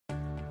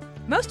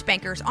Most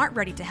bankers aren't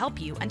ready to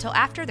help you until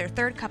after their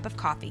third cup of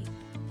coffee.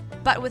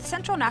 But with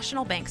Central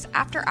National Bank's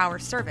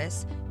after-hours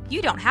service,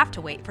 you don't have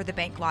to wait for the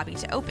bank lobby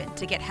to open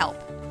to get help.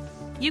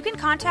 You can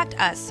contact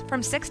us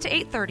from 6 to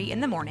 8:30 in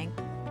the morning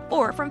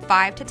or from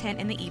 5 to 10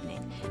 in the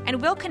evening,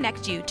 and we'll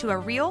connect you to a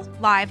real,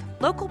 live,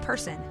 local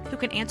person who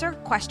can answer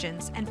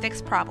questions and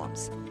fix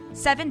problems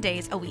 7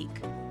 days a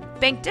week.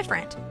 Bank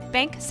different.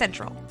 Bank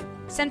Central.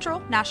 Central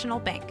National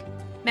Bank.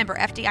 Member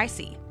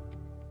FDIC.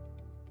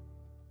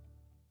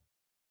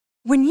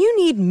 When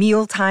you need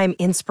mealtime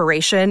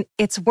inspiration,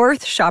 it's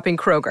worth shopping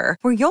Kroger,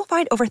 where you'll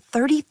find over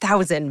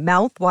 30,000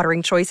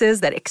 mouth-watering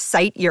choices that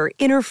excite your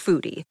inner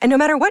foodie. And no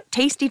matter what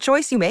tasty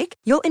choice you make,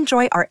 you'll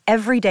enjoy our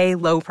everyday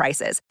low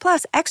prices,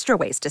 plus extra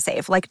ways to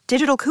save, like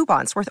digital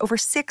coupons worth over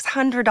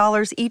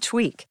 $600 each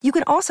week. You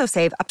can also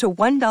save up to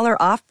 $1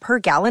 off per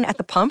gallon at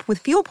the pump with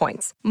fuel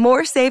points.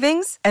 More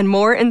savings and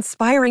more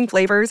inspiring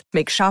flavors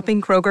make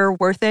shopping Kroger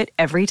worth it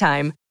every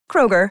time.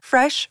 Kroger,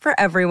 fresh for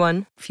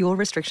everyone. Fuel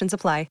restrictions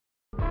apply.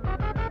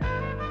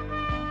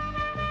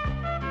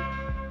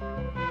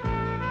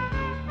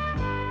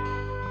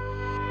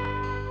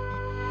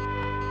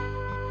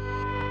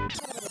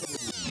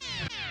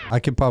 I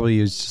could probably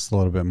use just a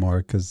little bit more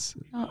because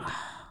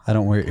I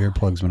don't wear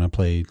earplugs when I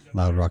play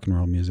loud rock and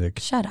roll music.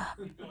 Shut up.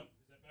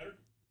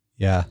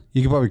 Yeah,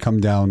 you could probably come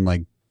down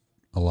like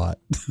a lot.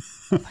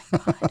 Oh my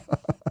God.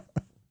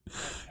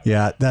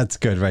 Yeah, that's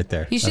good right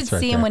there. You should right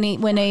see him there.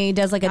 when he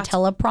does like a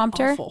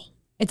teleprompter. Awful.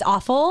 It's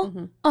awful.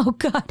 Mm-hmm. Oh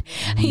God.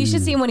 You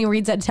should see him when he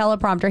reads that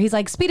teleprompter. He's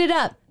like, speed it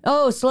up.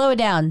 Oh, slow it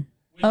down.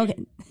 Okay.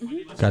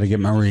 Got to get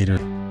my reader.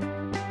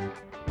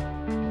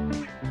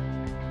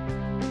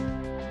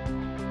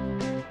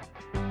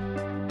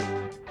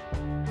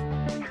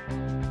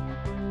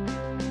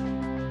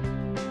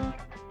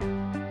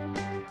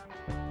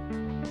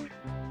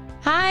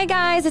 Hi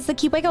guys, it's the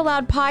Keep Waco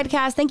Loud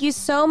podcast. Thank you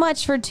so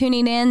much for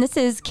tuning in. This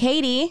is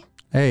Katie.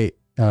 Hey,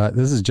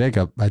 this is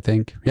Jacob, I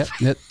think.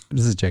 Yep,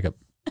 this is Jacob.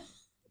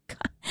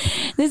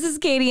 This is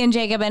Katie and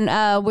Jacob,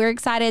 and we're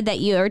excited that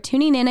you are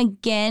tuning in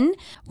again.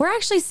 We're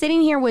actually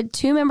sitting here with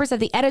two members of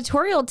the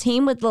editorial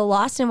team with the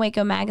Lost in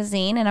Waco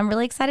magazine, and I'm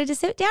really excited to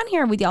sit down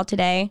here with y'all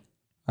today.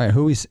 All right,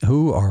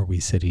 who are we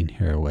sitting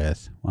here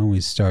with? Why don't we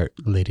start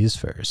ladies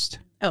first?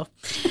 Oh,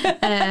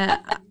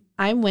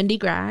 I'm Wendy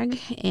Gregg,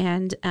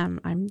 and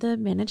I'm the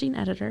managing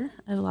editor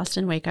of Lost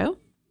in Waco.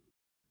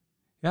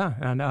 Yeah,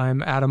 and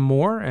I'm Adam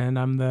Moore, and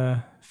I'm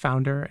the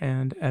founder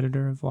and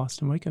editor of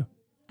Lost in Waco.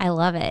 I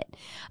love it.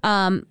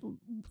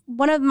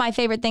 One of my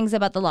favorite things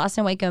about the Lost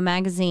in Waco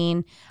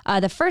magazine,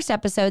 the first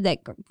episode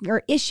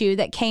or issue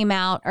that came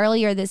out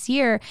earlier this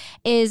year,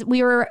 is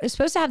we were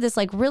supposed to have this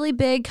like really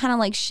big kind of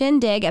like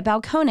shindig at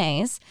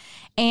Balcones,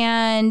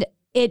 and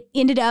it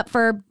ended up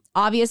for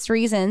obvious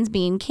reasons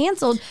being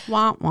canceled.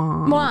 Womp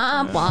womp.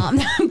 Womp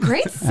womp.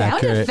 Great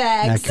sound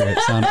effects. Accurate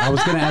sound. I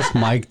was going to ask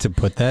Mike to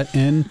put that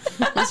in.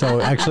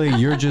 So actually,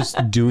 you're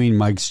just doing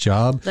Mike's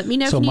job. Let me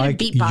know so if you Mike,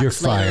 need a beatbox you're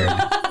fired.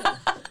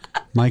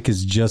 Mike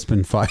has just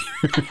been fired.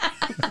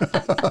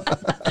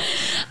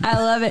 I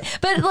love it.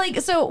 But like,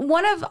 so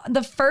one of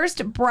the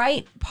first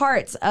bright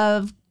parts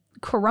of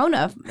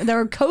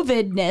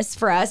COVID-ness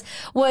for us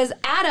was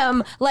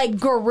Adam like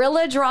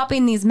gorilla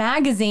dropping these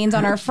magazines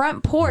on our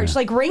front porch,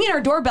 like ringing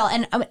our doorbell.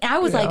 And I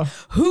was like,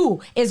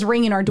 who is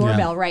ringing our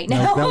doorbell right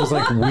now? That was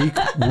like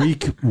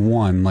week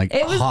one, like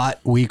hot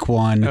week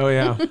one. Oh,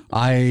 yeah.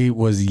 I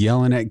was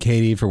yelling at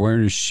Katie for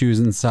wearing her shoes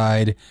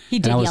inside. He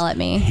did yell at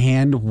me.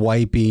 Hand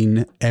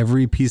wiping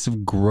every piece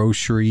of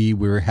grocery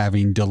we were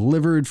having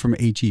delivered from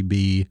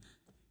HEB.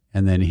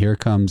 And then here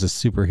comes a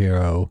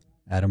superhero,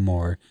 Adam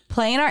Moore,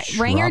 playing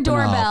ring our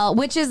doorbell,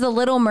 which is the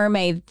Little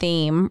Mermaid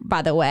theme,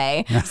 by the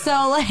way. So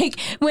like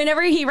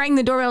whenever he rang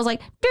the doorbell, I was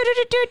like,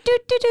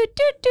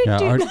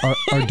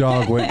 our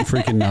dog went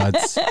freaking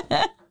nuts.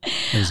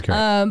 It was great.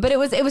 But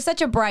it was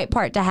such a bright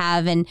part to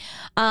have, and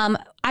I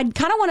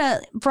kind of want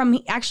to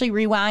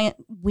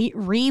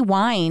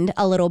rewind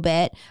a little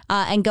bit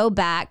and go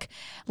back.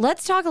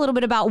 Let's talk a little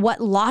bit about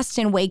what Lost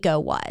in Waco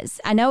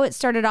was. I know it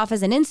started off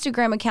as an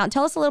Instagram account.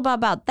 Tell us a little bit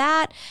about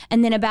that,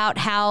 and then about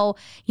how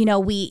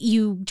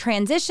you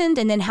transitioned,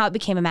 and then how it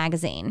became a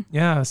magazine.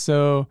 Yeah,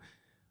 so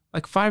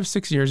like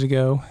 5-6 years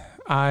ago,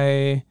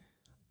 I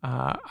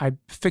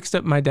fixed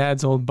up my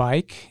dad's old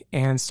bike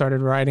and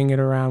started riding it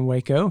around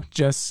Waco,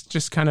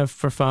 just kind of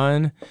for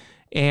fun.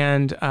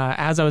 And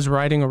as I was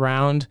riding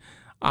around,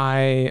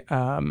 I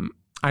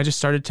just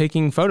started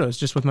taking photos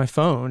just with my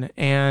phone.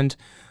 And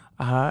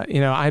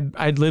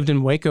I'd lived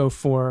in Waco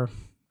for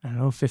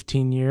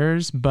 15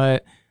 years,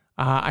 but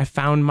I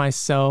found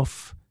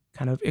myself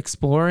kind of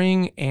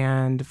exploring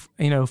and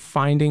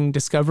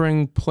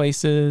discovering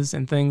places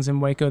and things in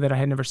Waco that I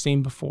had never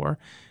seen before.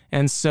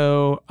 And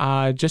so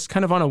just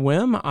kind of on a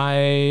whim,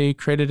 I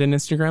created an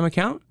Instagram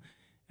account.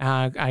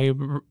 I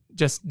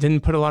just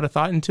didn't put a lot of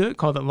thought into it,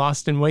 called it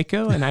Lost in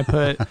Waco. And I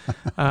put,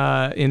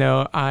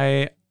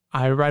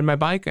 I ride my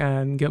bike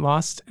and get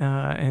lost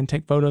and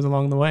take photos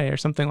along the way or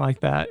something like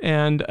that.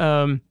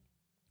 And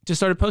just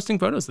started posting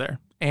photos there.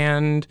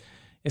 And,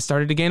 it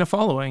started to gain a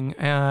following.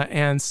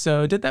 And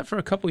so did that for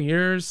a couple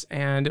years,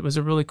 and it was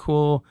a really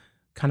cool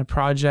kind of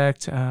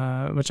project,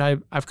 which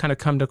I've kind of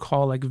come to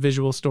call like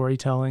visual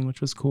storytelling,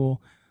 which was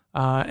cool.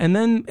 And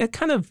then it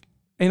kind of,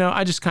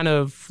 I just kind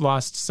of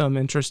lost some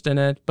interest in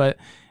it, but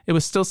it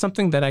was still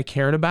something that I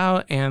cared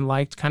about and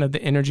liked kind of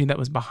the energy that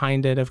was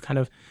behind it of kind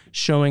of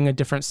showing a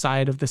different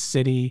side of the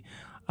city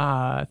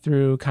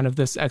through kind of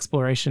this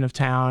exploration of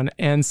town.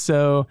 And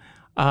so,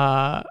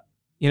 a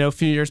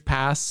few years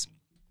pass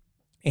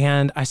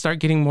and I start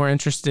getting more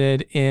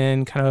interested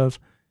in kind of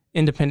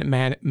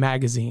independent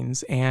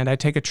magazines. And I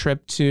take a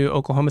trip to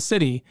Oklahoma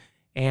City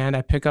and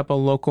I pick up a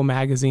local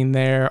magazine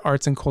there,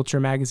 Arts and Culture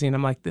magazine.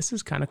 I'm like, this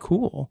is kind of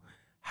cool.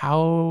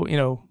 How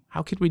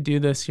could we do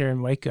this here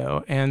in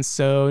Waco? And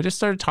so just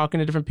started talking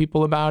to different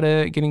people about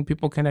it, getting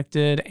people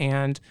connected,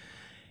 and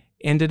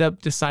ended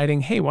up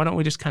deciding, hey, why don't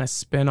we just kind of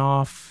spin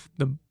off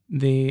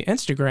the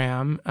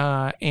Instagram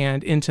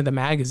and into the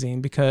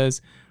magazine?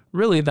 Because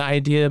really the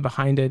idea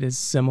behind it is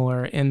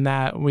similar in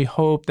that we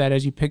hope that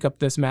as you pick up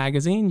this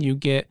magazine, you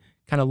get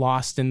kind of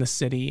lost in the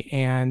city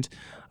and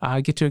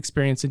get to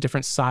experience a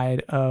different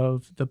side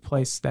of the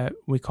place that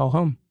we call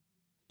home.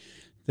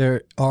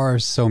 There are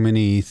so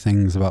many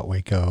things about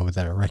Waco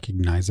that are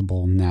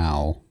recognizable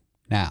now.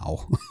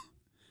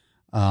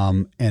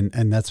 And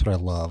that's what I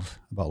love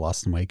about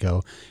Lost in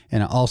Waco.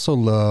 And I also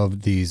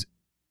love these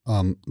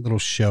little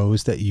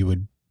shows that you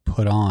would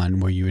put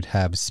on where you would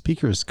have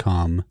speakers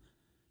come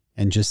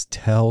and just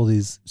tell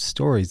these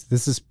stories.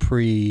 This is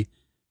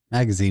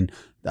pre-magazine.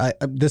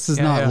 This is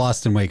not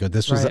Lost in Waco.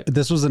 This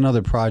was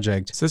another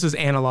project. So this was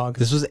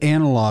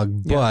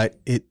analog. But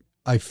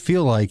I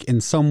feel like in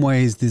some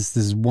ways this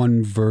is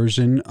one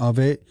version of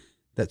it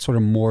that sort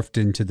of morphed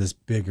into this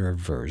bigger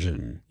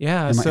version.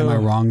 Yeah. Am I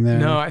wrong there?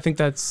 No, I think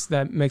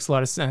that makes a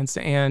lot of sense.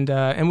 And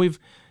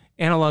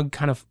Analog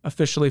kind of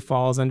officially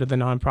falls under the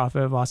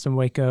nonprofit of Lost in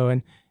Waco.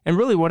 And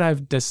really what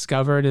I've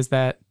discovered is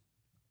that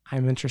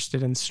I'm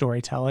interested in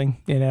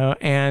storytelling,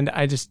 and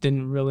I just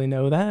didn't really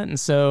know that. And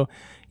so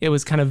it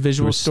was kind of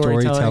visual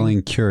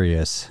storytelling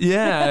curious.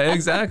 Yeah,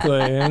 exactly.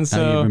 And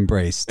so you've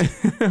embraced.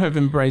 I've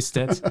embraced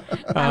it.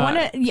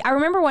 I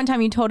remember one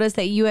time you told us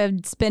that you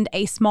had spent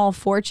a small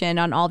fortune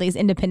on all these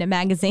independent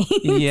magazines.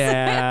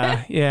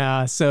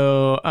 Yeah.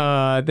 So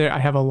I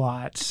have a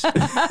lot.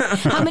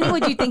 How many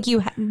do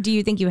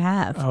you think you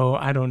have? Oh,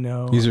 I don't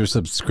know. These are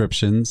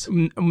subscriptions?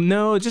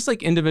 No, just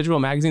like individual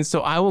magazines. So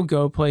I will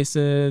go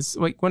places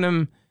like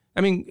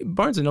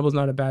Barnes and Noble's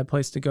not a bad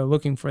place to go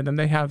looking for them.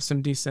 They have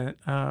some decent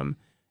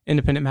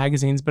independent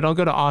magazines, but I'll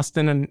go to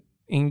Austin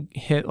and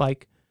hit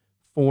like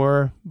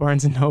 4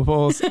 Barnes and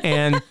Nobles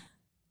and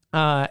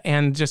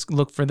just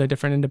look for the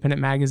different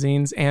independent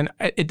magazines. And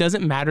it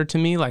doesn't matter to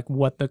me like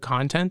what the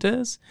content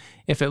is.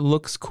 If it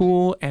looks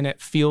cool and it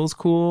feels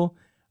cool,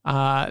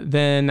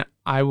 then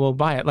I will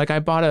buy it. Like I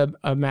bought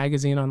a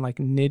magazine on like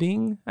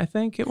knitting, I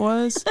think it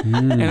was,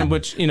 and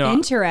which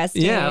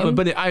interesting. Yeah,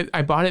 but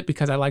I bought it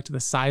because I liked the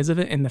size of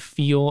it and the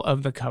feel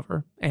of the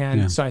cover,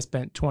 and so I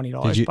spent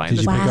 $20 buying.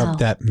 Did you pick up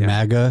that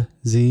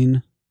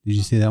magazine? Did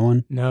you see that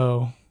one?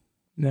 No.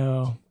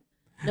 No,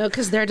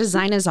 because their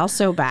design is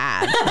also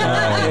bad. Oh,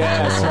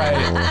 yeah, that's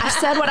right. I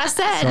said what I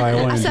said.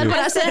 So I said what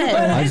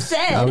I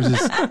said. I was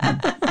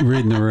just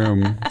reading the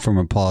room from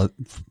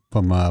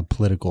a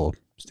political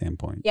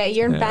standpoint. Yeah,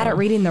 you're bad at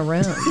reading the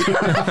room. You're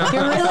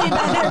really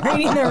bad at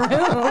reading the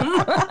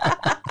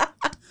room.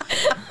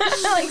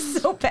 Like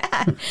so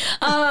bad.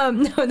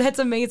 No, that's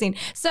amazing.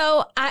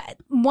 So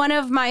one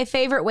of my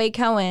favorite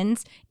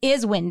Wacoans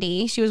is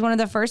Wendy. She was one of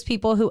the first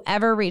people who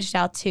ever reached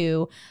out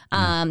to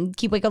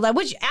Keep Waco Alive,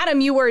 which Adam,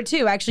 you were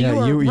too.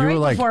 Actually, you were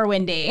right before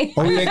Wendy.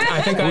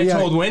 I think I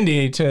told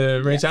Wendy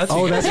to reach out to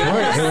you. Oh, that's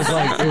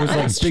right. It was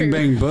like bing,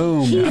 bang,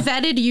 boom. He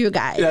vetted you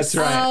guys. That's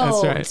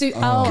right.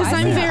 Because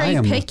I'm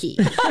very picky.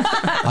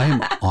 I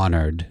am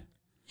honored.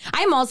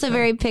 I'm also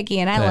very picky,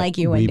 and I like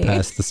you, Wendy. We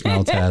passed the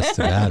smell test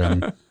of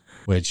Adam,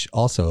 which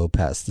also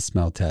passed the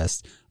smell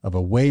test of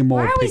a way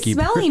more picky.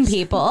 Why are we smelling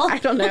people? I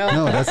don't know.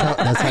 No, that's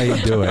how you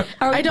do it.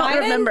 I don't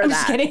remember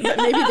that. But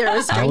maybe there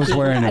was drinking. I was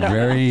wearing a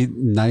very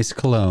nice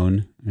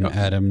cologne, and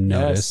Adam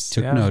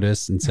took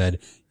notice and said,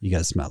 "You got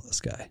to smell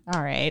this guy."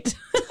 All right.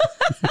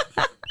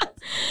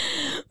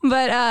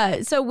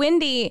 But so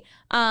Wendy,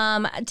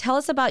 tell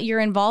us about your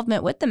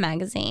involvement with the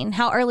magazine.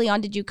 How early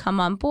on did you come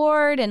on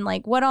board, and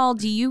like what all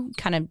do you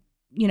kind of,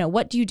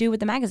 what do you do with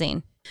the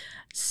magazine?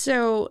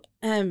 So,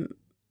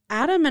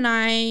 Adam and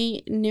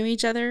I knew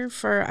each other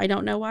for I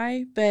don't know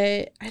why,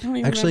 but I don't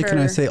even Actually,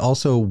 remember. can I say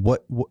also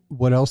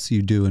what else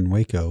you do in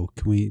Waco?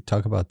 Can we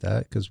talk about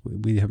that? Because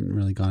we haven't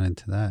really gone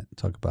into that.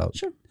 Talk about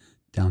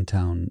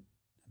downtown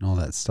and all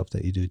that stuff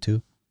that you do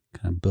too.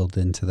 Kind of build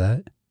into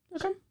that.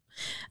 Okay.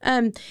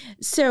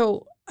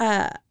 So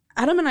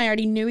Adam and I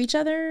already knew each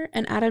other,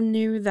 and Adam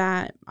knew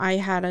that I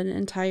had an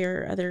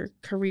entire other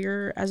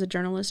career as a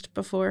journalist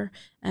before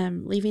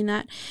leaving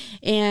that.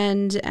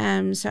 And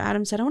so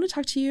Adam said, I want to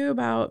talk to you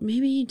about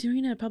maybe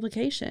doing a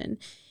publication.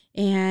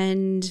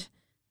 And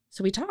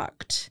so we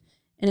talked,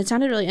 and it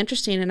sounded really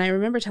interesting. And I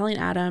remember telling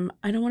Adam,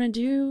 I don't want to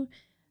do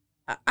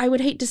I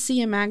would hate to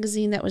see a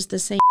magazine that was the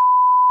same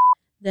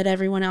that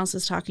everyone else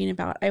is talking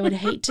about. I would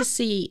hate to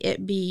see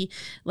it be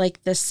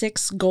like the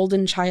 6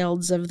 golden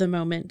childs of the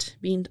moment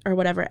being, or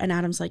whatever. And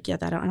Adam's like, yeah,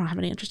 I don't have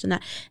any interest in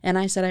that. And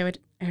I said, I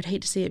would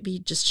hate to see it be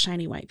just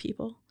shiny white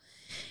people.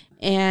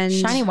 And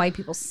Shiny white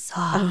people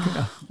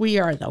suck. we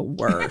are the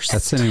worst.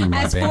 That's the name of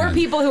my As band. 4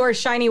 people who are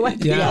shiny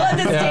white people at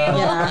this table.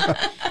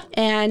 Yeah.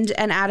 And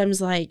Adam's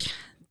like,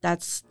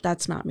 that's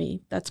not me.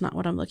 That's not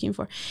what I'm looking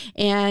for.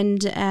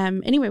 And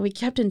anyway, we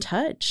kept in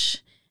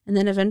touch. And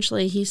then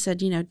eventually he said,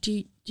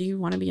 do you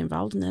want to be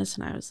involved in this?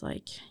 And I was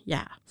like,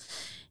 yeah.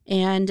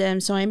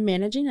 And so I'm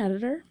managing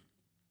editor,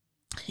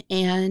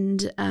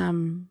 and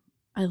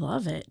I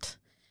love it.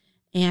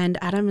 And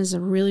Adam is a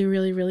really,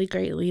 really, really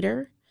great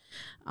leader.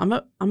 I'm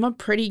a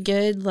pretty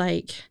good,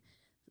 like,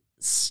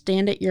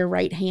 stand at your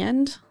right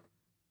hand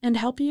and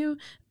help you.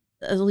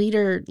 A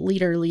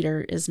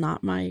leader is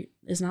not my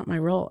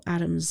role.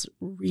 Adam's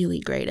really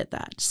great at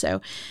that.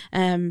 So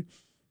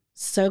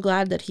so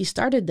glad that he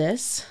started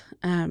this.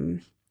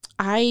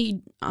 I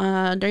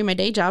during my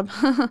day job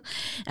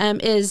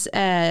is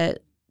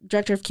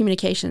director of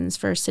communications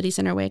for City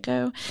Center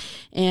Waco,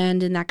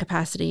 and in that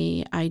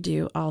capacity, I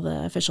do all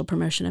the official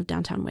promotion of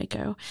downtown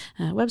Waco,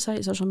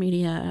 website, social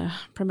media,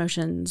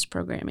 promotions,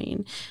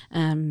 programming,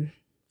 fun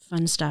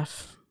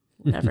stuff,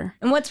 whatever.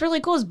 And what's really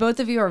cool is both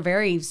of you are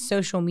very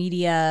social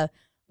media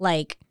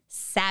like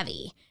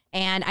savvy.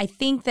 And I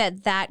think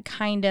that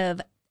kind of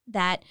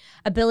that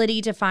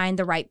ability to find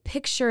the right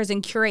pictures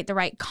and curate the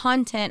right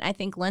content, I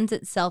think lends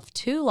itself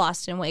to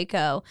Lost in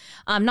Waco.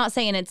 I'm not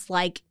saying it's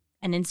like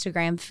an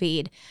Instagram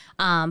feed,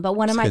 but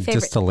one of my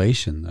favorite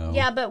distillation though.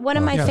 Yeah, but one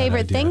of my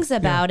favorite things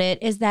about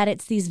it is that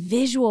it's these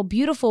visual,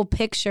 beautiful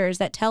pictures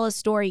that tell a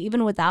story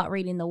even without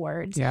reading the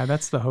words. Yeah,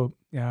 that's the hope.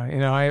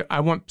 Yeah, I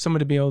want someone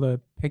to be able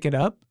to pick it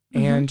up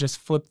and just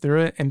flip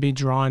through it and be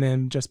drawn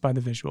in just by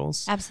the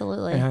visuals.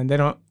 Absolutely. And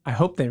I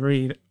hope they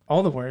read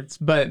all the words,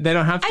 but they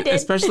don't have to,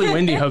 especially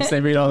Wendy hopes they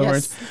read all the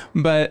words.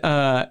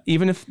 But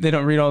even if they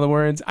don't read all the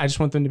words, I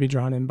just want them to be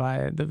drawn in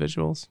by the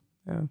visuals.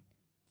 Yeah.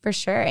 For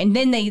sure. And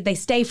then they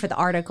stay for the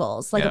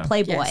articles, like a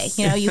Playboy.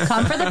 Yes. You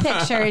come for the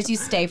pictures, you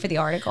stay for the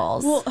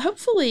articles. Well,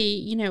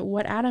 hopefully,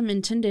 what Adam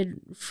intended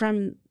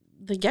from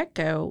the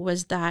get-go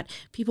was that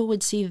people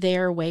would see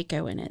their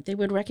Waco in it. They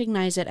would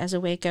recognize it as a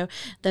Waco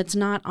that's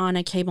not on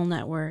a cable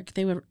network.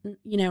 They would,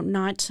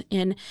 not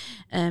in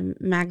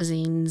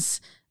magazines,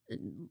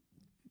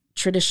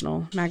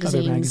 traditional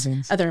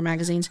magazines, other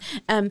magazines.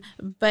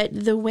 But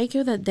the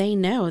Waco that they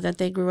know, that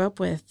they grew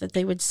up with, that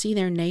they would see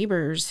their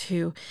neighbors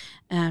who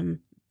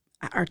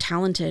are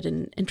talented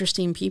and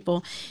interesting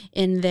people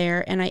in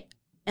there.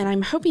 And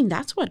I'm hoping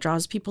that's what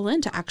draws people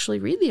in to actually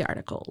read the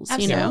articles.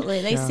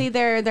 Absolutely. They see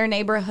their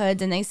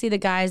neighborhoods, and they see the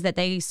guys that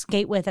they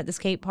skate with at the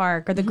skate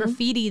park, or the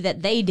graffiti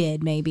that they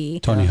did maybe.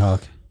 Tony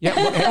Hawk. Yeah,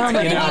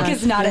 Tony Hawk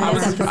is not in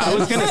this episode. I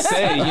was going to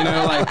say,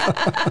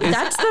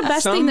 that's the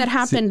best thing that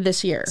happened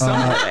this year.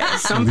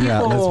 Some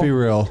people, let's be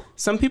real.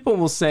 Some people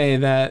will say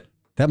that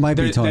might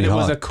be Tony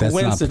Hawk. That it was a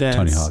coincidence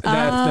Tony Hawk.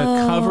 that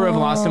the cover of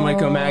Lost in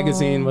Waco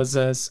magazine was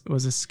a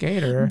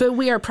skater. But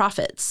we are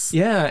prophets.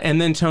 Yeah, and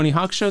then Tony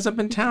Hawk shows up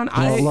in town.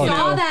 I'm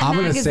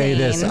going to say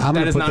this. I'm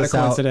going to put this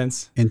out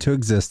into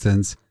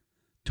existence.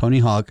 Tony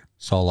Hawk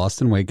saw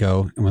Lost in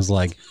Waco and was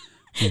like,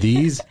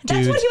 these dudes.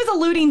 That's what he was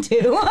alluding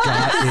to.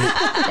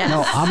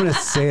 No, I'm going to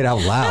say it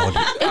out loud.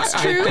 It's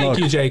true. Thank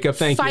you, Jacob.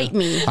 Thank you. Fight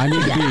me. I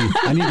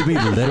need to be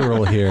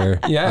literal here.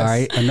 Yes. All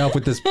right. Enough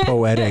with this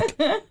poetic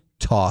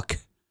talk.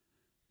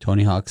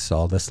 Tony Hawk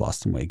saw this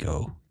Lost in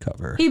Waco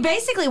cover. He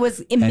basically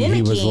was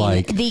mimicking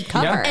the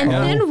cover. And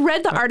then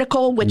read the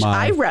article, which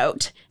I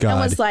wrote, and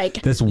was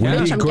like, this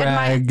Wendy I'm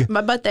Gregg getting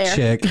my butt there.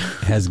 chick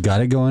has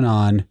got it going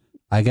on.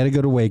 I got to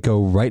go to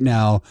Waco right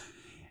now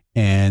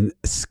and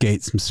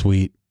skate some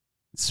sweet,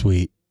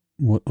 I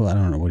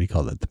don't know, what do you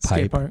call it? The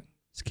pipe.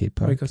 Skate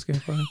park. Waco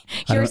skate park.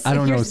 I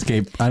don't know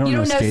skate. I don't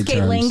know skate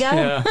terms. lingo?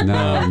 Yeah.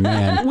 No,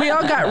 man. We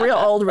all got real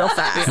old real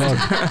fast.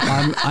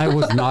 Look, I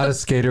was not a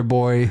skater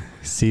boy.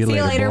 See you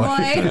later, boy.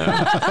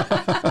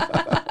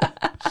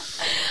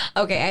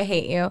 Okay, I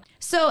hate you.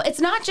 So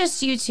it's not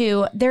just you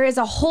two. There is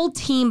a whole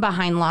team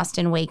behind Lost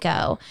in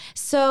Waco.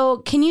 So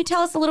can you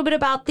tell us a little bit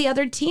about the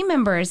other team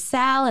members,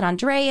 Sal and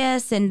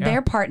Andreas, and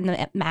their part in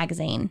the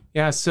magazine?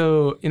 Yeah,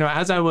 so,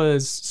 as I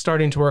was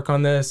starting to work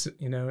on this,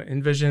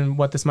 envision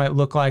what this might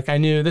look like, I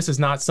knew this is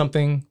not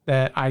something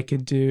that I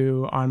could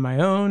do on my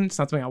own. It's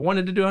not something I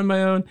wanted to do on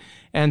my own.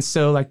 And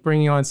so,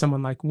 bringing on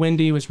someone like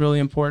Wendy was really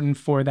important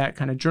for that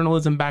kind of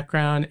journalism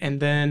background. And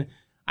then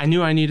I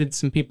knew I needed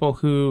some people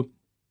who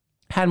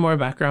had more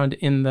background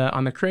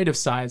on the creative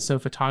side, so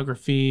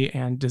photography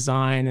and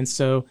design. And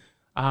so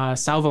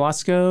Sal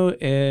Velasco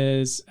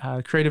is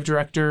creative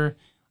director,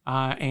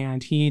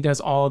 and he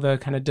does all the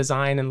kind of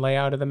design and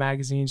layout of the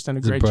magazine. He's done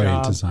a great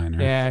job. Designer.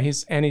 Yeah,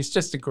 he's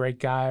just a great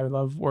guy. I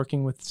love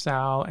working with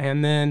Sal.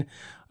 And then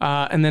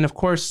of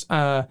course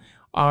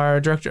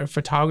our director of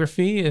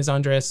photography is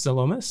Andreas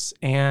Zalomas,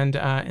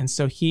 and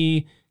so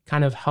he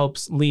kind of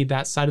helps lead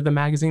that side of the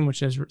magazine,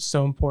 which is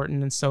so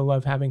important, and so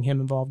love having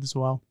him involved as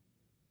well.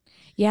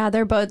 Yeah,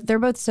 they're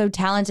both so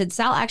talented.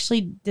 Sal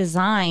actually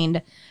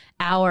designed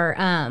our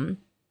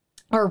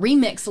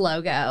remix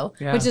logo,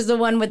 which is the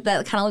one with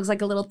that kind of looks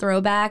like a little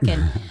throwback.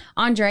 And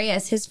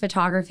Andreas, his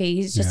photography,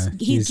 he's just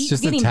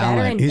getting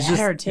better and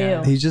better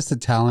too. He's just a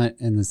talent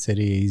in the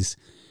city.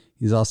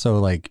 He's also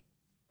like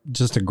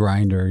just a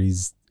grinder.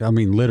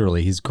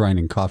 Literally, he's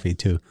grinding coffee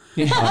too.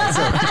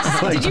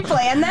 Yeah. Did you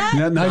plan that?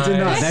 No, I did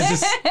not. That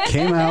just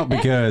came out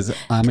because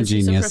I'm a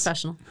genius. He's a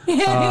professional. He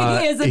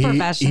is a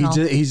professional.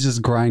 He's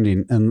just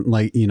grinding, and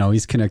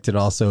he's connected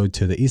also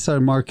to the East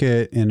Side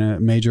Market in a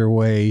major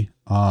way.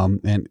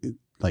 And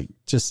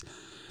just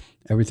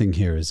everything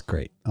here is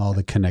great. All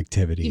the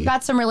connectivity. You've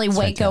got some really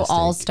Waco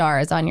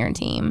all-stars on your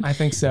team. I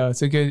think so.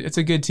 It's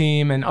a good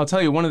team. And I'll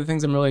tell you, one of the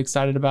things I'm really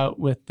excited about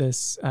with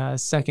this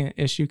second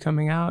issue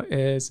coming out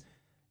is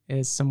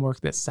some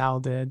work that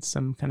Sal did,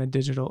 some kind of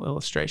digital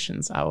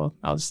illustrations. I'll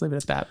just leave it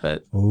at that.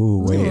 But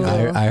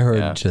I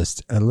heard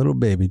just a little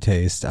baby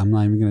taste. I'm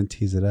not even gonna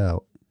tease it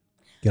out.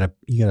 You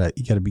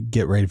gotta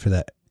get ready for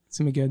that. It's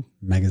gonna be good.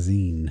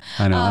 Magazine.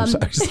 I know. I'm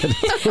sorry. So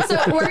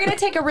we're gonna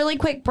take a really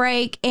quick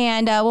break,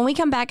 and when we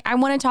come back, I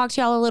want to talk to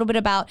y'all a little bit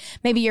about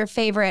maybe your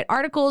favorite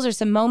articles or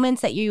some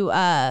moments that you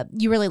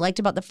really liked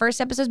about the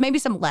first episodes, maybe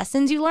some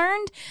lessons you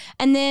learned,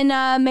 and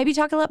then maybe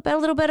talk a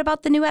little bit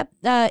about the new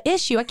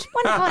issue. I keep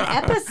wanting to call it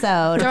an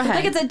episode. Go ahead.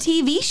 Like it's a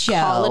TV show.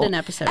 Call it an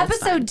episode.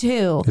 Episode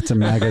 2. It's a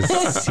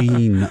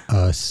magazine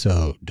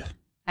episode.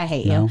 I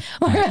hate you.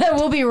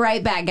 We'll be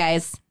right back,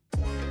 guys.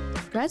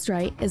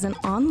 ResRight is an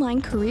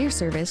online career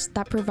service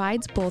that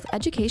provides both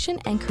education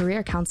and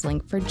career counseling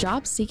for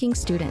job-seeking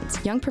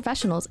students, young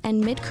professionals, and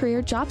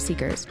mid-career job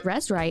seekers.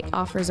 ResRight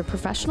offers a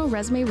professional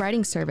resume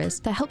writing service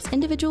that helps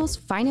individuals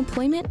find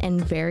employment in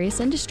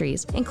various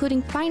industries,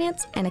 including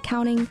finance and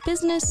accounting,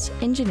 business,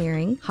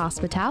 engineering,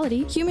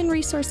 hospitality, human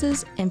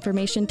resources,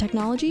 information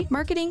technology,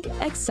 marketing,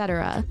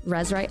 etc.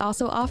 ResRight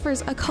also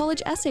offers a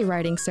college essay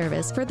writing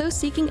service for those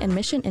seeking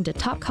admission into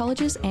top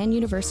colleges and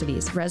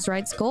universities.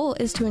 ResRight's goal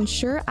is to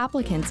ensure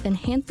applicants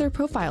enhance their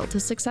profile to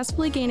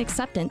successfully gain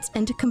acceptance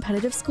into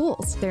competitive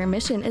schools. Their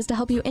mission is to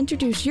help you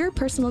introduce your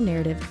personal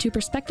narrative to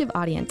prospective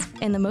audience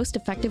in the most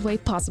effective way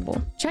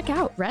possible. Check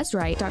out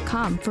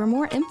resright.com for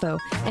more info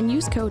and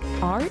use code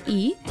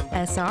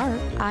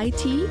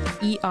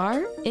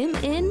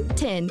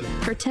RESRITERMN10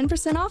 for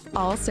 10% off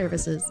all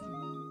services.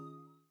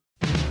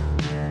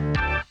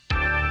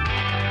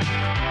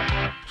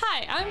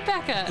 Hi, I'm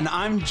Becca. And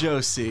I'm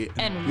Josie.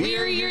 And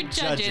we're your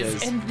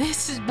judges. And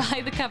this is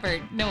By the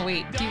Cover. No,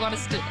 wait. Do you want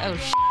us to... Oh,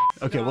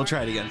 Okay, we'll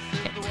try it again.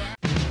 Okay.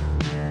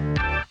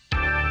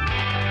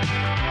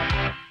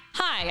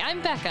 Hi,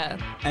 I'm Becca.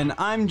 And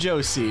I'm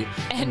Josie.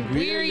 And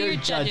we're your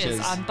judges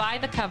on By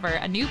the Cover,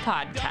 a new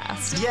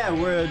podcast. Yeah,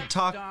 we're a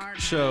talk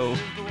show.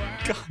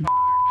 God.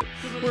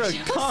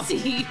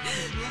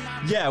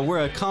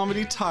 We're a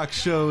comedy talk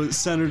show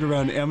centered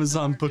around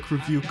Amazon book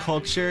review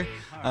culture.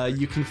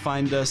 You can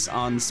find us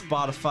on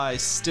Spotify,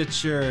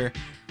 Stitcher,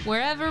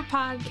 wherever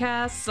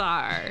podcasts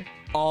are.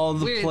 All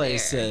the We're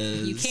places.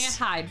 There. You can't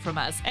hide from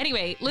us.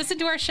 Anyway, listen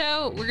to our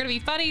show. We're going to be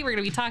funny. We're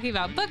going to be talking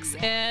about books,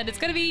 and it's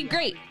going to be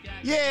great.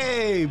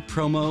 Yay!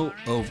 Promo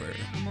over.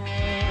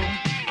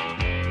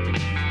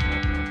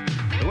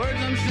 The words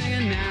I'm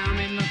singing now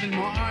mean nothing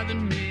more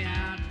than me.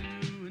 I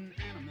do an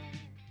animal.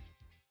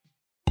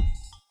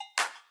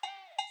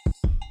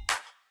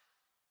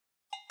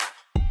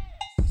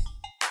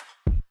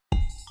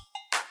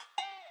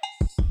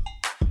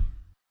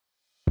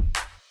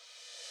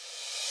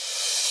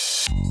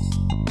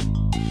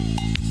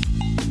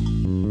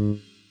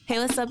 Hey,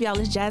 what's up, y'all?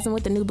 It's Jasmine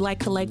with the New Black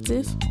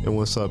Collective. And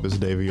what's up? It's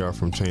Davey Yard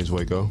from Change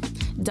Waco.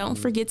 Don't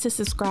forget to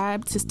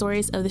subscribe to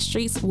Stories of the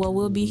Streets, where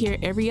we'll be here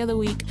every other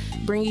week,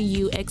 bringing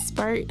you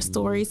expert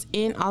stories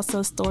and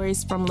also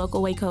stories from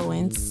local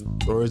Wacoans.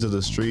 Stories of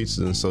the Streets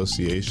in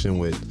association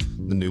with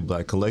the New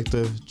Black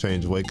Collective,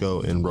 Change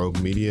Waco, and Rogue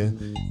Media.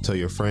 Tell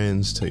your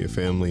friends, tell your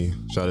family,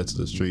 shout out to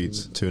the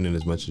streets, tune in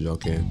as much as y'all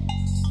can.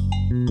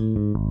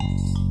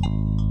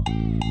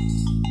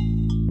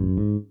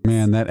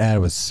 Man, that ad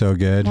was so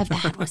good.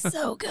 That ad was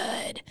so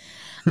good.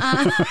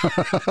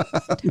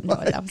 I didn't know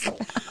what that was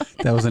about.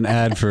 That was an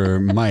ad for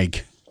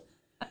Mike.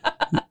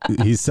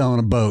 He's selling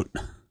a boat.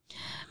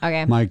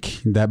 Okay. Mike,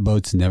 that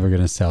boat's never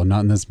going to sell.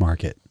 Not in this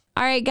market.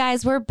 All right,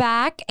 guys, we're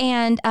back.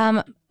 And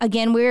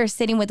again, we're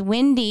sitting with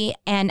Wendy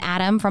and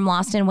Adam from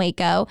Lost in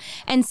Waco.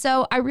 And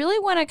so I really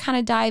want to kind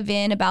of dive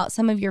in about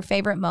some of your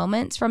favorite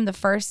moments from the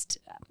first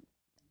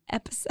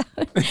episode.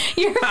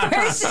 Your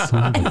first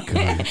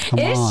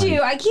issue.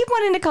 I keep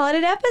wanting to call it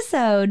an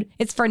episode.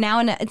 It's for now,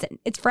 and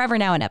it's forever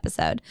now an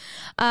episode.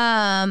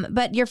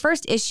 But your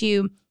first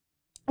issue,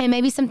 and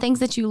maybe some things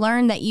that you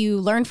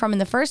learned from in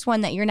the first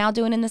one that you're now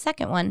doing in the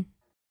second one.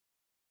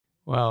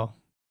 Well,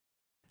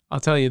 I'll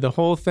tell you, the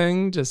whole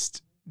thing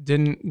just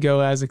didn't go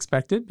as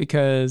expected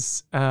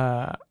because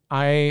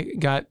I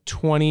got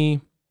 20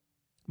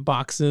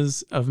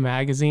 boxes of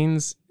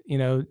magazines,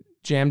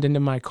 jammed into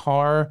my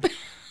car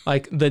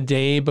like the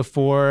day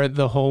before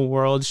the whole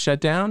world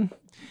shut down.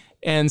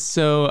 And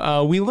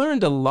so we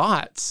learned a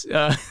lot,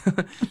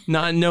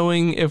 not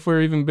knowing if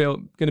we're even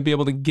going to be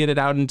able to get it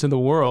out into the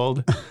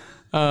world.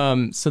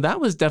 So that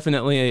was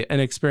definitely an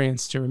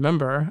experience to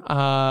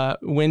remember.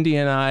 Wendy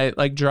and I,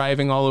 like,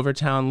 driving all over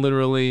town,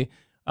 literally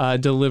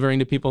delivering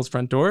to people's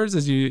front doors,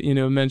 as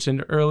you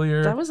mentioned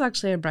earlier. That was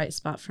actually a bright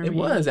spot for me. It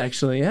was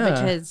actually, yeah.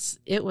 Because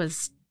it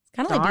was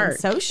kind of like being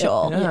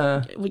social.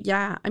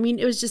 Yeah. I mean,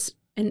 it was just,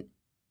 and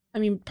I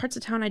mean, parts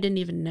of town I didn't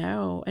even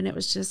know. And it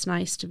was just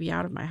nice to be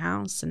out of my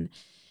house. And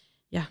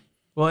yeah.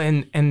 Well,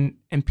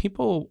 and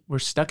people were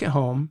stuck at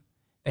home.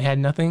 They had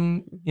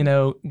nothing,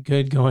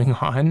 good going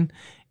on.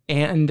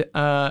 And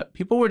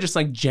people were just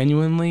like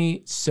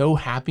genuinely so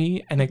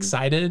happy and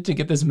excited to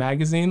get this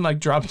magazine like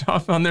dropped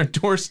off on their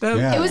doorstep.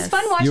 Yeah. It was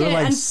fun watching You were it.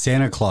 like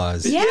Santa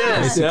Claus,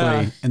 Yes.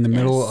 in the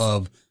middle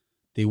of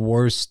the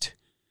worst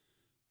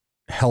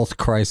health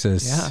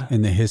crisis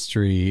in the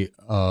history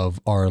of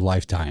our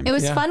lifetime. It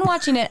was fun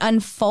watching it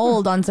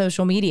unfold on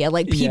social media,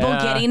 like people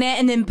getting it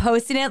and then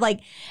posting it.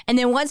 And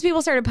then once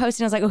people started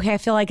posting, I was like, okay, I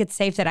feel like it's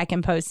safe that I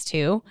can post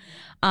too.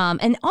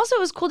 And also it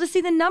was cool to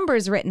see the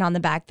numbers written on the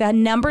back. The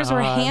numbers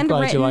were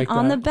handwritten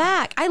on the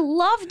back. I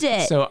loved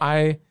it. So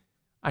I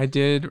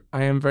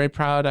am very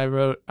proud. I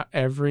wrote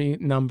every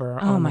number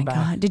on the back. Oh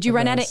my God. Did you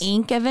run out of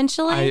ink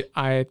eventually?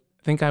 I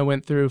think I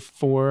went through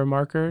 4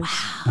 markers.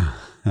 Wow.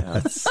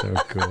 That's so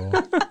cool.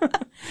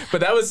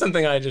 But that was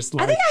something I just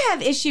liked. I think I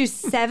have issues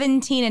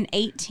 17 and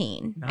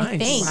 18. Nice. I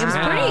think. It was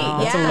Wow.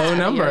 pretty. That's a low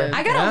number.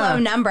 I got a low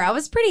number. I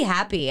was pretty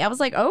happy. I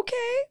was like,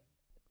 okay.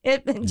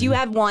 Do you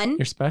have one?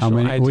 You're special.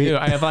 I do.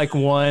 I have like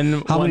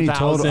one. How many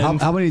 1,000, total?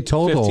 How many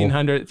total?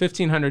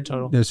 1,500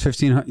 total. There's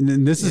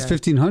 1,500. This is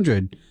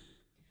 1,500.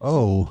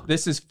 Oh.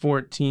 This is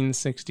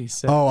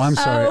 1466. Oh, I'm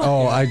sorry.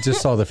 Oh, I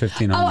just saw the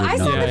 1,500. Oh, I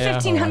saw number. the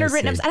 1,500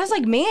 written up. I was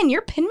like, man,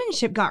 your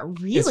penmanship got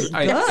really good.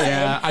 I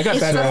got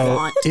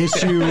better.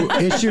 issue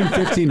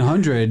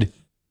 1,500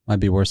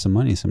 might be worth some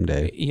money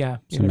someday. Yeah.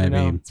 So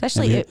maybe,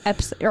 especially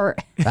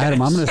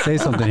Adam, I'm going to say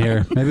something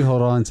here. Maybe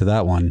hold on to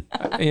that one.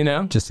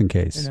 Just in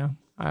case.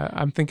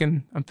 I'm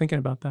thinking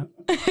about that.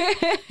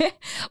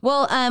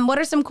 Well, what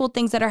are some cool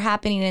things that are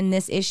happening in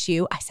this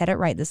issue? I said it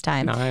right this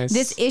time. Nice.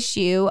 This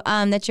issue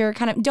that you're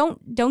kind of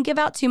don't give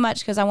out too much,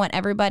 because I want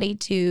everybody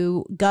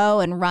to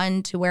go and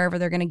run to wherever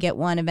they're going to get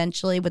one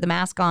eventually with a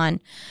mask on.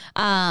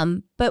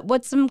 But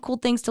what's some cool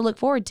things to look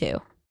forward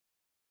to?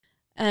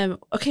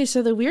 Okay,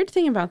 so the weird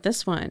thing about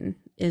this one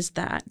is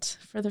that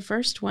for the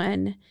first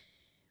one,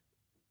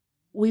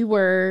 we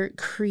were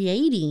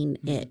creating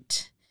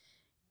it.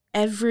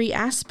 Every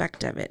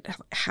aspect of it.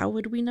 How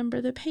would we number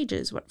the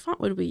pages? What font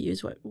would we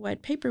use?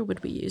 What paper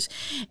would we use?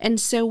 And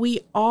so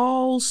we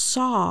all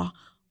saw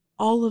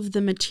all of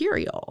the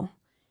material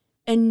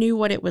and knew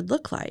what it would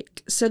look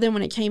like. So then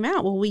when it came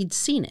out, we'd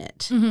seen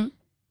it. Mm-hmm.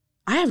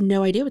 I have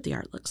no idea what the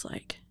art looks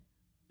like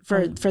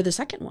for the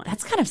second one.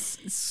 That's kind of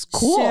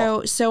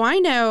cool. So I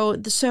know,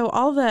 so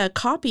all the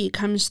copy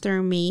comes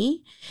through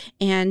me,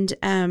 and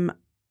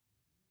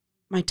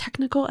my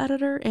technical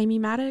editor, Amy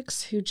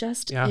Maddox, who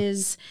just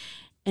is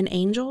an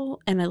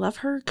angel, and I love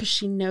her because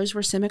she knows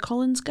where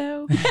semicolons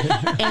go.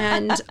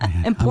 And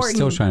important. I'm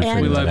still trying to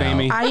figure that out. We love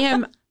Amy.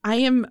 I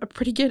am a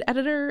pretty good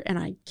editor, and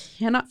I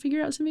cannot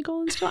figure out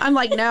semicolons. I'm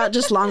like, no,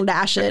 just long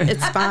dash it.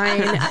 It's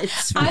fine.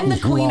 It's fine. I'm the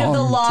queen of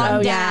the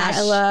long dash.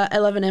 Yeah, I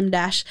love an M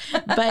dash.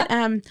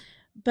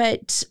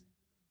 But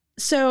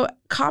so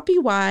copy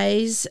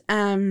wise,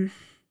 I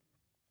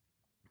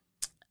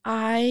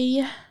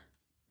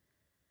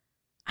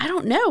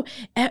don't know.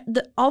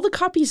 All the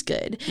copy's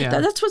good. Yeah.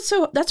 That's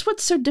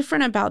what's so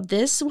different about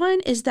this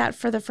one, is that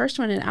for the first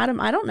one, and Adam,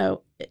 I don't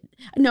know.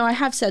 No, I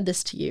have said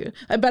this to you,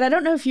 but I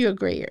don't know if you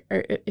agree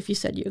or if you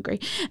said you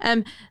agree.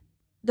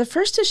 The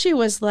first issue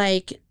was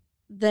like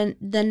the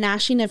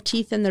gnashing of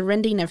teeth and the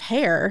rending of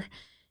hair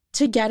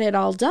to get it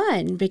all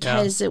done,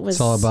 because it was.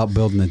 It's all about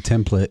building a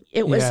template.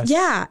 It was,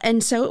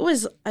 and so it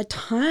was a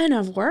ton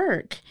of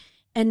work.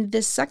 And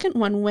the second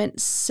one went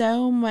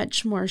so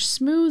much more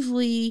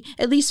smoothly,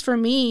 at least for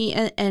me,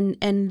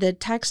 and the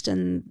text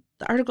and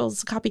the articles,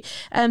 the copy,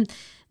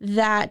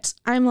 that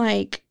I'm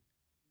like,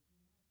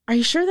 are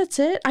you sure that's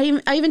it? I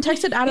even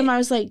texted Adam. I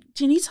was like,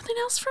 do you need something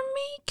else from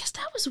me? Because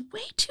that was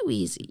way too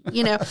easy,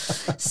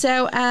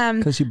 So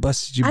because you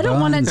busted your I don't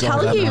want to buns all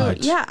tell that you.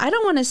 much. Yeah, I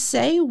don't want to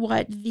say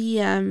what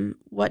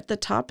the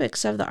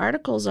topics of the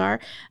articles are.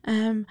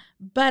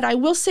 But I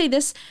will say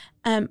this.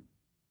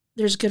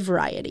 There's good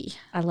variety.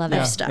 I love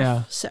of stuff.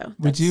 Yeah. So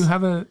would you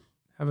have a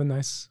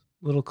nice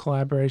little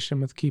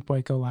collaboration with Keep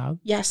Waco Loud?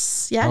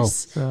 Yes. Oh,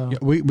 So. yeah,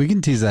 we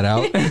can tease that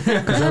out. 'Cause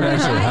that would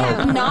actually help.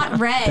 I have not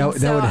read, That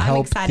so would I'm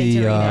help excited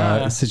to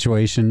read it.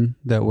 situation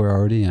that we're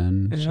already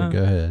in. Yeah. So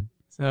go ahead.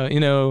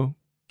 So,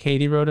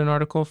 Katie wrote an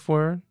article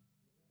for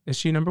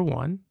issue number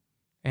 1,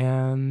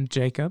 and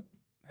Jacob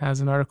has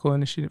an article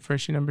for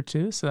issue number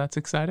 2. So that's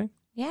exciting.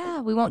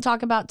 Yeah, we won't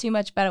talk about too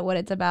much about what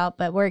it's about,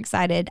 but we're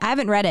excited. I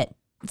haven't read it.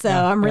 So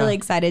I'm really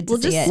excited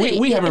to see it.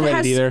 We haven't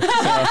read it either. So.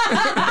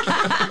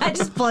 I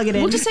just plug it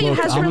in. We'll just say it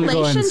has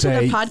relation to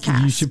the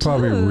podcast. You should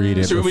probably read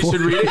it. We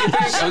should read it?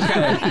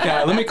 Okay.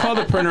 Yeah, let me call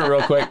the printer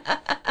real quick.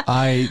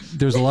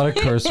 There's a lot of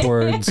curse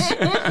words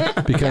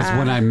because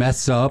when I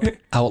mess up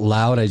out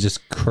loud, I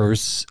just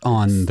curse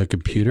on the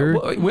computer.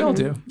 We all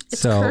do.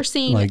 It's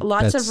cursing, like,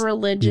 lots of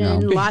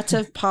religion, lots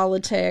of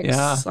politics,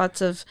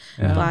 lots of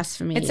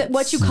blasphemy. It's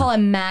what you call a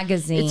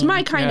magazine. It's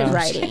my kind of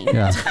writing.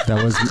 Yeah,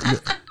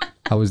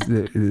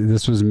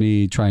 this was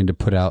me trying to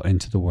put out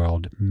into the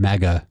world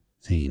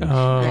magazine.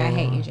 I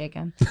hate you,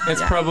 Jacob.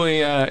 It's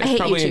probably. I hate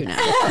you too now.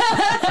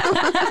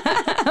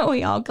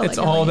 We all It's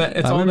all that.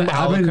 It's all the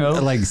I've been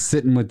Alico. like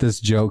sitting with this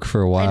joke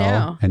for a while,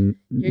 know. and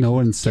no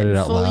one said it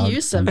out full loud.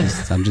 use of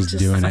I'm just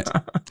doing it.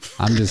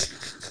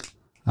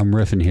 I'm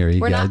riffing here.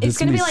 You We're guys. not. It's This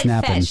gonna is be me like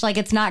snapping. fish. Like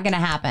it's not gonna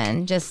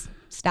happen. Just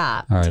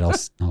stop. All right,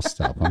 I'll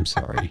stop. I'm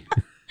sorry.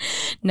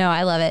 No,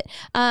 I love it.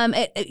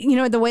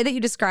 The way that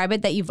you describe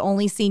it, that you've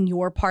only seen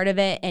your part of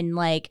it, and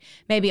like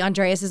maybe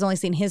Andreas has only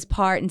seen his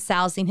part and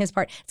Sal's seen his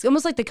part. It's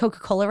almost like the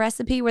Coca-Cola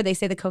recipe, where they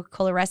say the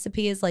Coca-Cola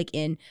recipe is like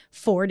in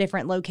 4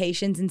 different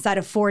locations inside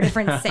of 4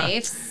 different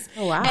safes.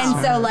 Oh, wow.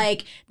 And so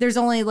like there's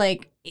only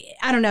like,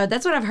 I don't know.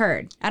 That's what I've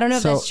heard. I don't know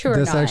if that's true or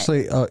not. That's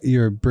actually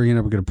you're bringing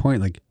up a good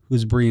point. Like,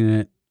 who's bringing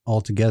it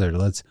all together?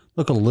 Let's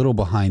look a little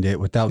behind it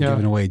without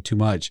giving away too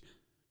much.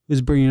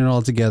 Who's bringing it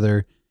all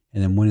together?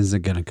 And then when is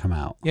it going to come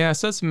out? Yeah,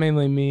 so it's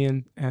mainly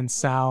me and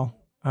Sal,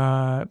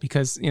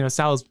 because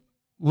Sal's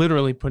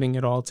literally putting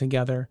it all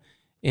together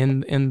in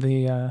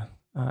the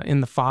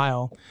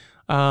file,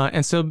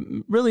 and so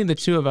really the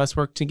two of us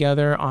work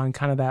together on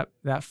kind of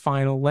that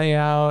final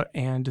layout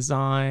and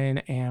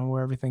design and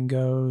where everything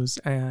goes,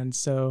 and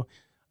so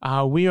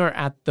we are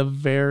at the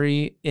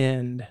very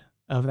end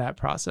of that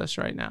process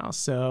right now.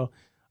 So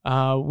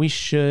we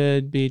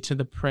should be to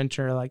the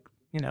printer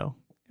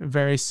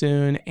very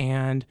soon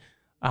and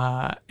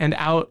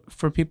out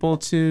for people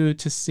to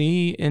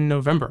see in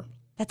November.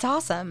 That's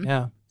awesome.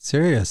 Yeah.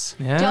 Serious.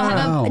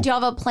 Yeah. Do you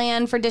have a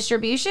plan for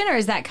distribution, or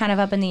is that kind of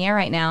up in the air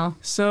right now?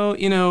 So,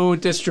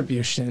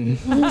 distribution.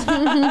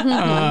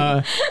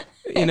 Gotta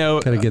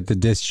get the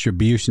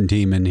distribution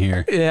team in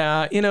here.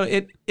 Yeah.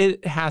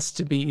 It has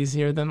to be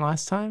easier than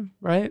last time,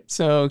 right?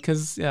 So,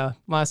 because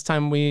last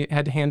time we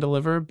had to hand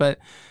deliver, but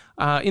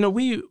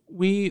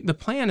the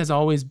plan has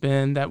always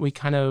been that we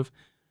kind of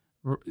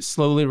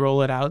slowly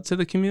roll it out to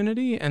the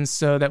community, and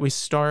so that we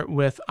start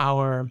with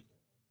our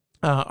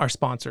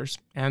sponsors,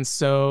 and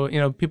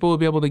so people will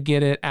be able to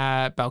get it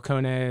at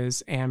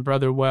Balcones and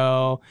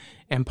Brotherwell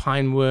and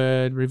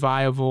Pinewood,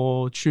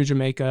 Revival, True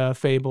Jamaica,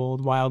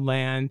 Fabled,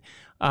 Wildland,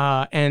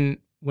 and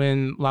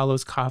when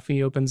Lalo's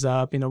Coffee opens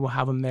up, we'll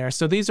have them there.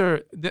 So this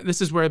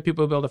is where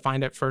people will be able to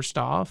find it first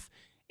off,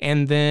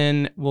 and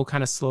then we'll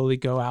kind of slowly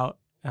go out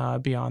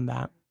beyond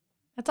that.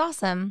 That's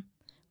awesome.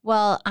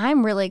 Well,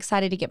 I'm really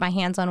excited to get my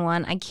hands on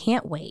one. I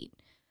can't wait.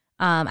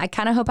 I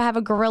kind of hope I have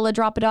a gorilla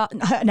drop it off.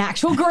 An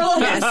actual gorilla.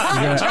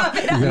 Drop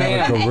it off. You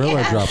have a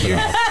gorilla drop it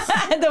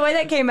off. The way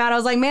that came out, I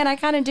was like, man, I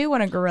kind of do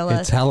want a gorilla.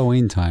 It's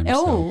Halloween time.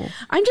 Oh. So.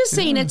 I'm just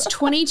saying it's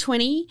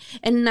 2020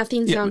 and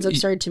nothing sounds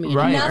absurd to me.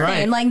 Right, nothing.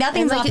 right. Like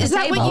nothing's off the is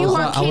that table. what you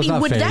want, I was Katie?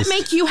 not Would that phased.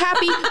 make you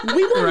happy?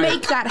 We will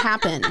make that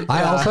happen.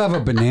 I also have a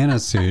banana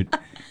suit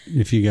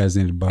if you guys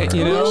need to borrow.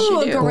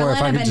 Ooh, a do. gorilla Or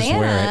if I and a could just wear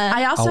banana. it.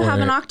 I also I'll have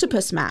wear an it.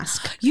 octopus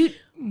mask.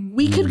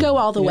 We could go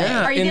all the way.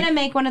 Yeah. Are you And- going to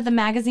make one of the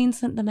magazines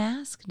the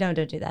mask? No,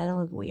 don't do that.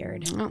 That'll look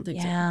weird. I don't think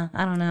so. Yeah,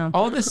 I don't know.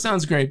 All this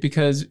sounds great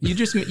because you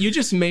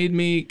just made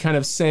me kind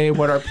of say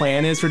what our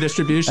plan is for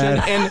distribution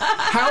and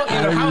how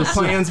the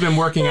plan's been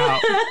working out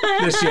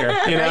this year.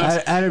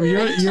 Adam,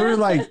 you're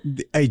like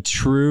a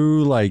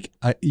true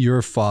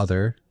your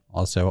father.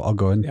 Also, I'll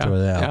go and throw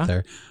that out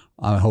there.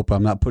 I hope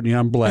I'm not putting you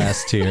on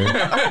blast here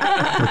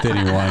with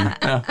anyone.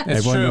 No,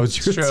 it's Everyone true. knows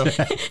It's you're true.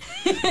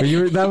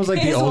 But that was like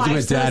the His ultimate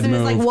wife dad listens,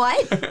 move. is like,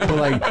 what?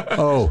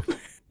 But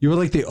you were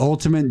like the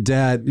ultimate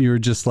dad. You were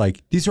just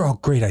like, these are all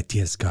great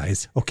ideas,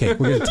 guys. Okay,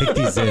 we're gonna take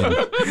these in.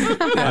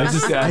 I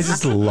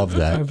just love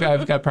that.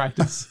 I've got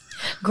practice.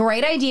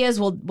 Great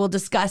ideas. We'll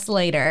discuss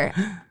later.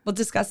 We'll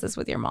discuss this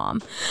with your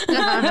mom.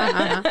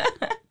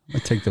 I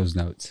take those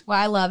notes. Well,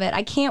 I love it.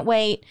 I can't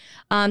wait.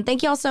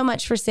 Thank you all so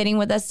much for sitting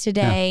with us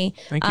today.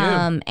 Yeah, thank you.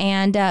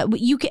 And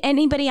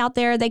anybody out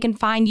there, they can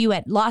find you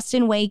at Lost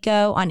in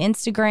Waco on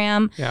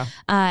Instagram. Yeah.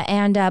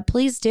 And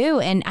please do.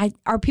 And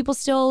are people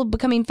still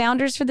becoming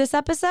founders for this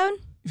episode?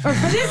 Or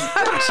for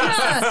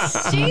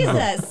this?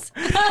 Jesus.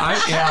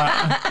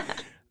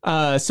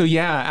 So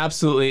yeah,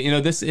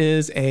 absolutely. This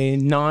is a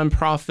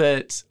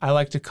nonprofit. I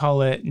like to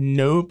call it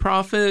no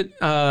profit.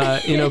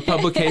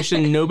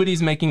 Publication.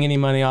 Nobody's making any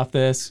money off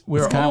this.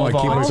 We're It's kind of all what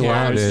Keepers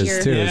Allowed volunteers.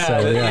 is too.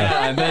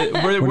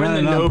 But we're not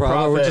in the a no nonprofit,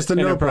 profit. we're just a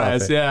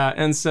enterprise. no-profit. Yeah,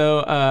 and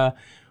so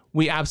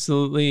we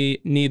absolutely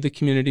need the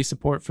community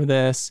support for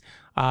this.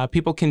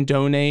 People can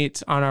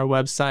donate on our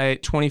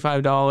website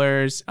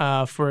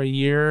 $25 for a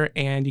year,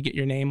 and you get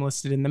your name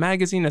listed in the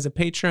magazine as a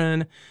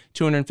patron.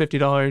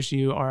 $250,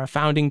 you are a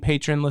founding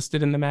patron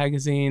listed in the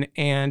magazine,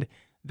 and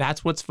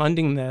that's what's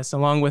funding this,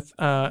 along with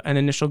an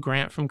initial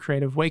grant from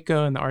Creative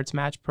Waco and the Arts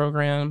Match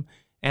program.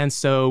 And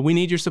so we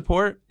need your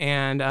support,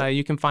 and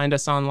you can find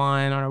us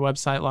online on our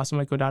website,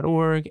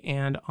 lostinwaco.org,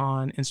 and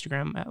on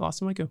Instagram at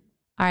lostinwaco.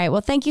 All right.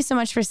 Well, thank you so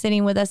much for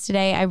sitting with us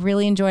today. I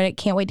really enjoyed it.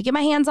 Can't wait to get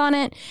my hands on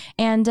it.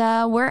 And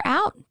we're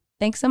out.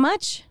 Thanks so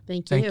much.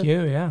 Thank you. Thank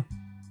you. Yeah.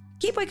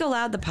 Keep Waco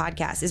Loud, the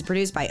podcast, is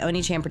produced by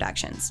Oni-chan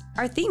Productions.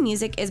 Our theme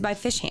music is by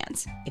Fish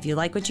Hands. If you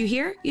like what you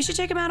hear, you should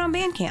check them out on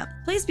Bandcamp.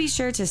 Please be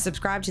sure to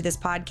subscribe to this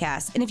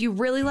podcast, and if you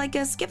really like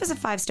us, give us a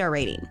 5-star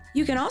rating.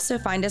 You can also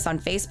find us on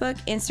Facebook,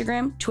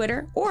 Instagram,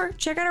 Twitter, or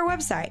check out our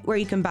website where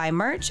you can buy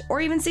merch or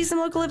even see some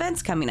local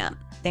events coming up.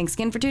 Thanks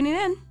again for tuning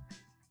in.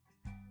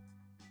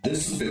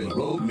 This has been the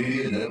Rogue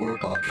Media Network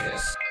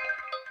Podcast.